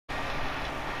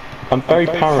I'm very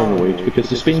paranoid because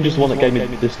the Spinger's the one that gave me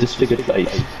this disfigured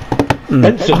face.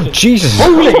 Benson! Oh, Jesus!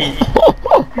 Holy!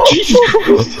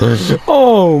 Jesus Christ!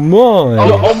 Oh my!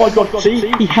 Oh my God!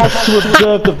 See, he has to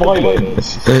observe the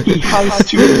violence. He has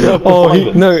to observe the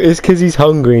violence. No, it's because he's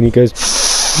hungry and he goes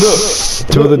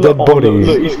to all the dead bodies.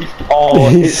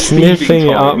 He's sniffing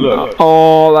it up. Look.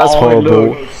 Oh, that's horrible.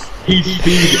 Look. He's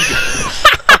feeding.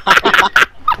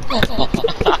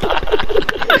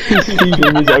 His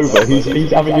feeding is over.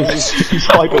 He's having he's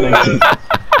hibernating.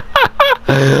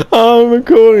 Oh, I'm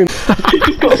recording.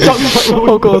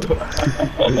 Oh God.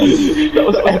 That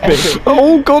was epic.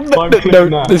 Oh God,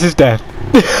 no, this is death.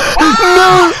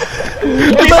 No!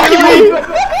 Evacuate!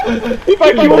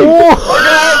 Evacuate!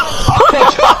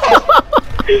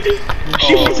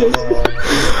 Jesus!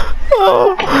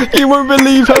 Oh, you won't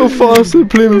believe how fast the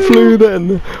Plim flew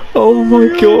then. Oh my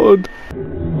God.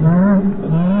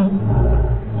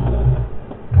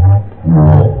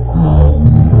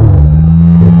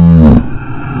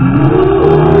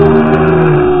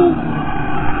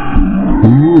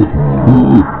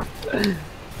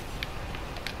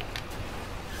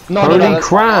 Holy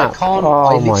crap! I can't, oh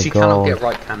I my literally God. cannot get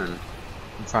right cannon.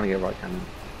 I'm trying to get right cannon.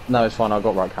 No, it's fine, I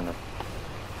got right cannon.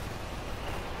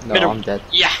 No, Middle. I'm dead.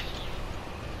 Yeah.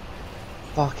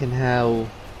 Fucking hell.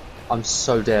 I'm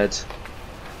so dead.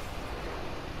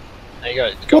 There you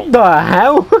go. What the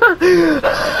hell?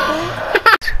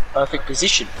 Perfect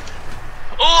position.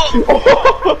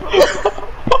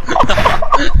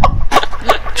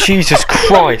 Jesus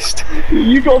Christ!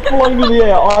 You got flown in the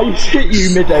air. I hit you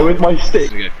midair with my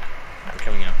stick. Here we go. I'm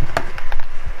coming out.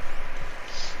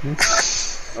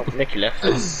 Oh, Nicky left.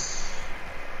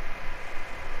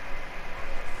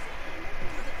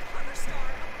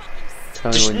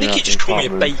 Tell me Does when you're Nicky up just in call me a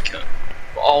front room. baker?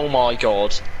 Oh my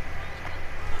God.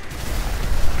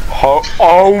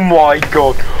 Oh my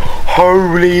God!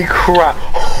 Holy crap!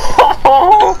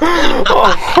 Oh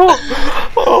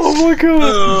my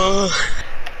God!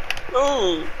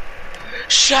 Oh,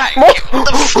 Shaq! What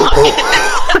the fuck?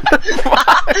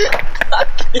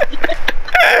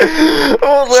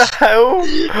 What the hell?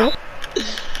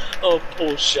 Oh,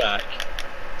 poor Shaq.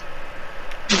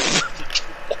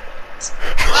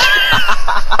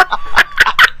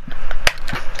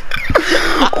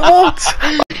 What?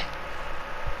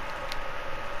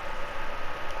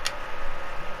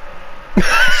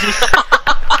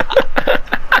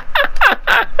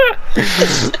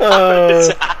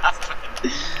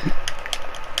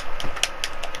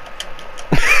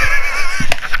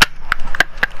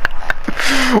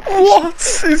 What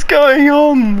is going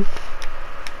on?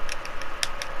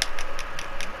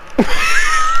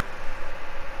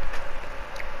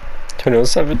 Turn on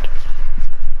 7.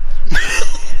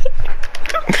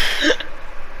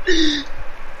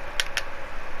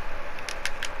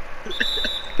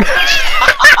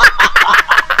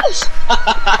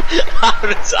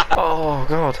 Oh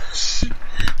God.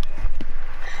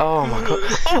 Oh my God.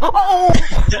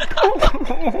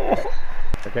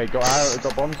 Okay, got out,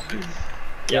 got bombs.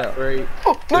 Yeah. 3,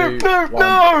 Oh, no, 2, no, 1,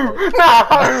 no, no!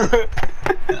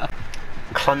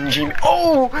 Clungy,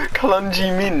 oh,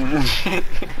 clungy min.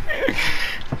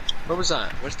 Where was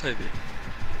that? Where's Toby?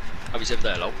 Oh, he's over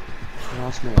there, lol. Don't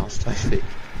ask me, ask Toby.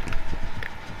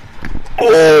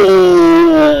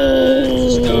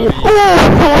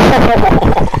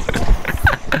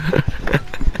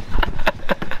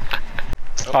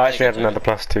 I actually had another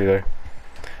 +2 though.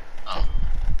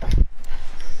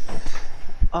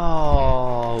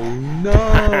 Oh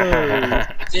no!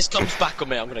 If this comes back on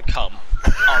me, I'm gonna come.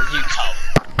 Oh, you come.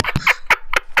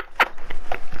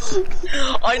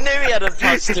 I knew he had a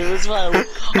 +2 as well.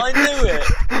 I knew it.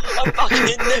 I fucking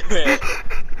knew it.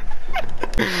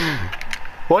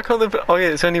 Why can't they? Oh yeah,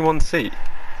 it's only one seat.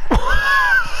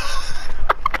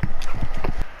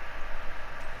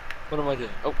 What am I doing?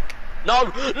 Oh. No!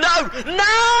 No! No!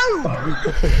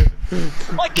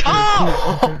 I can't!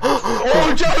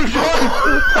 Oh, Joe! No!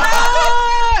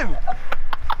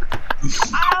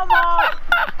 Ow, my!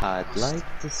 I'd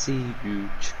like to see you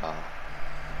charge.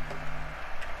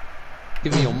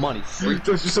 Give me your money, freak.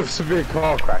 Just a severe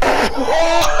car crash.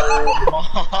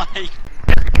 Oh my